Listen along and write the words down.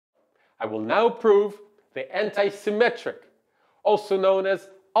I will now prove the anti-symmetric, also known as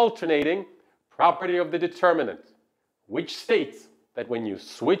alternating, property of the determinant, which states that when you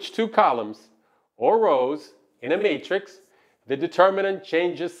switch two columns or rows in a matrix, the determinant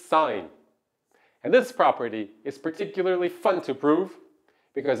changes sign. And this property is particularly fun to prove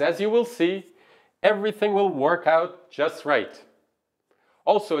because, as you will see, everything will work out just right.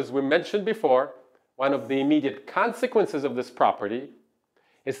 Also, as we mentioned before, one of the immediate consequences of this property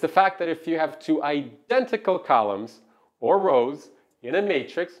is the fact that if you have two identical columns or rows in a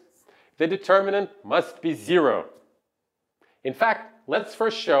matrix, the determinant must be 0. In fact, let's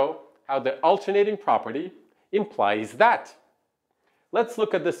first show how the alternating property implies that. Let's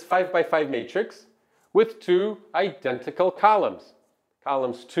look at this 5 by 5 matrix with two identical columns,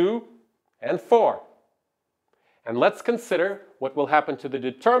 columns 2 and 4. And let's consider what will happen to the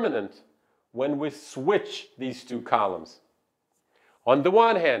determinant when we switch these two columns. On the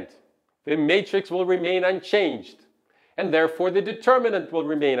one hand, the matrix will remain unchanged, and therefore the determinant will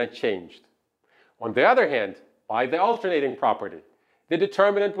remain unchanged. On the other hand, by the alternating property, the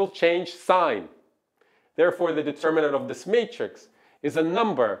determinant will change sign. Therefore, the determinant of this matrix is a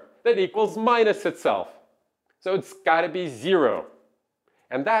number that equals minus itself. So it's got to be 0.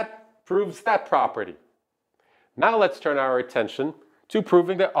 And that proves that property. Now let's turn our attention to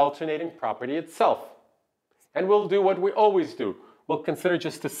proving the alternating property itself. And we'll do what we always do. We'll consider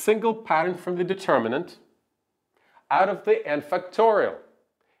just a single pattern from the determinant out of the n factorial.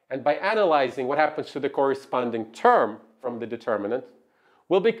 And by analyzing what happens to the corresponding term from the determinant,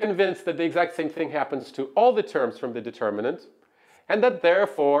 we'll be convinced that the exact same thing happens to all the terms from the determinant, and that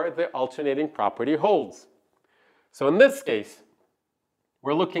therefore the alternating property holds. So in this case,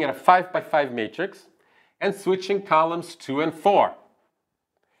 we're looking at a 5 by 5 matrix and switching columns 2 and 4.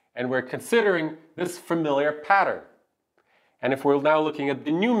 And we're considering this familiar pattern. And if we're now looking at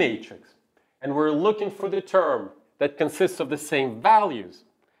the new matrix, and we're looking for the term that consists of the same values,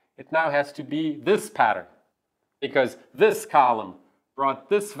 it now has to be this pattern, because this column brought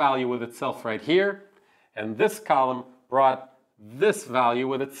this value with itself right here, and this column brought this value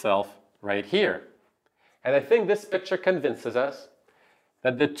with itself right here. And I think this picture convinces us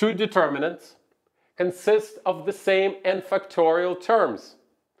that the two determinants consist of the same n factorial terms.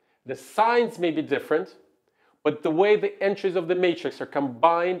 The signs may be different, but the way the entries of the matrix are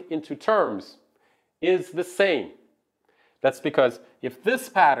combined into terms is the same. That's because if this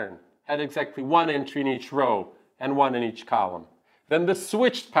pattern had exactly one entry in each row and one in each column, then the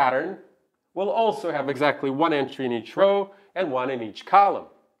switched pattern will also have exactly one entry in each row and one in each column.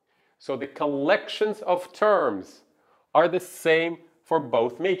 So the collections of terms are the same for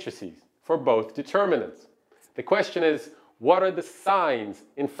both matrices, for both determinants. The question is, what are the signs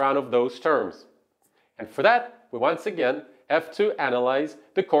in front of those terms? And for that, we once again have to analyze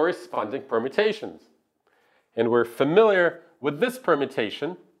the corresponding permutations. And we're familiar with this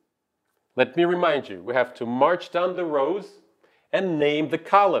permutation. Let me remind you, we have to march down the rows and name the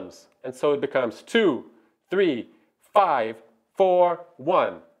columns. And so it becomes 2, 3, 5, 4,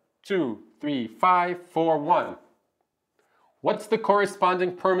 1. 2, 3, 5, 4, 1. What's the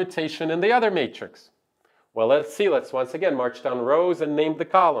corresponding permutation in the other matrix? Well, let's see. Let's once again march down rows and name the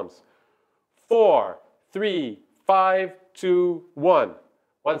columns. 4, 3, 5, 2, 1.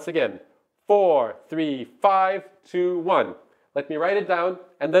 Once again, 4, 3, 5, 2, 1. Let me write it down,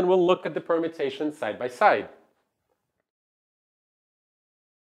 and then we'll look at the permutations side by side.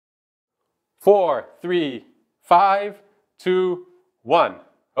 4, 3, 5, 2, 1.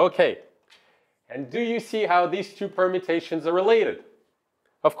 Okay. And do you see how these two permutations are related?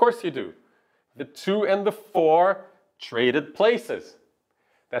 Of course you do. The 2 and the 4 traded places.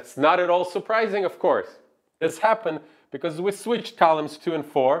 That's not at all surprising, of course. This happened because we switched columns 2 and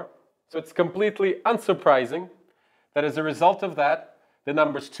 4, so it's completely unsurprising that as a result of that, the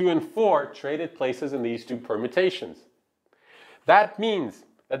numbers 2 and 4 traded places in these two permutations. That means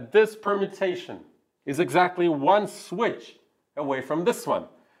that this permutation is exactly one switch away from this one.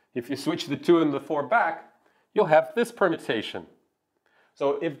 If you switch the 2 and the 4 back, you'll have this permutation.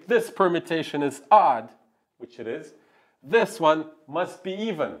 So if this permutation is odd, which it is, this one must be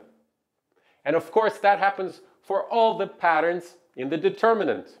even. And of course, that happens for all the patterns in the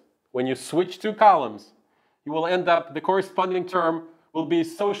determinant. When you switch two columns, you will end up, the corresponding term will be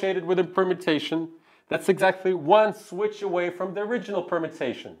associated with a permutation that's exactly one switch away from the original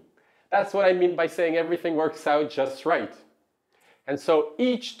permutation. That's what I mean by saying everything works out just right. And so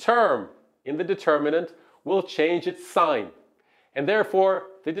each term in the determinant will change its sign. And therefore,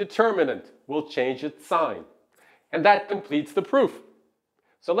 the determinant will change its sign. And that completes the proof.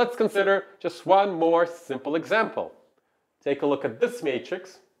 So let's consider just one more simple example. Take a look at this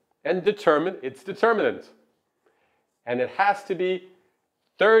matrix and determine its determinant. And it has to be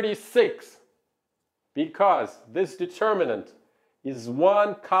 36 because this determinant is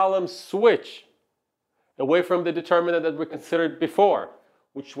one column switch away from the determinant that we considered before,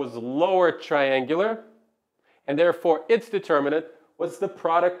 which was lower triangular, and therefore its determinant was the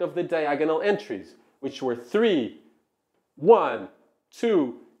product of the diagonal entries, which were 3, 1,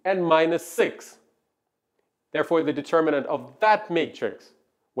 2, and minus 6. Therefore, the determinant of that matrix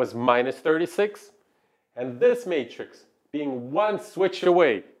was minus 36, and this matrix, being one switch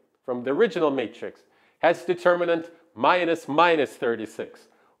away from the original matrix, has determinant minus 36,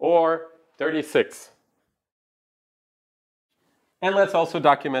 or 36. And let's also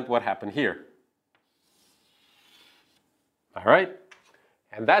document what happened here. All right?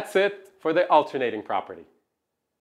 And that's it for the alternating property.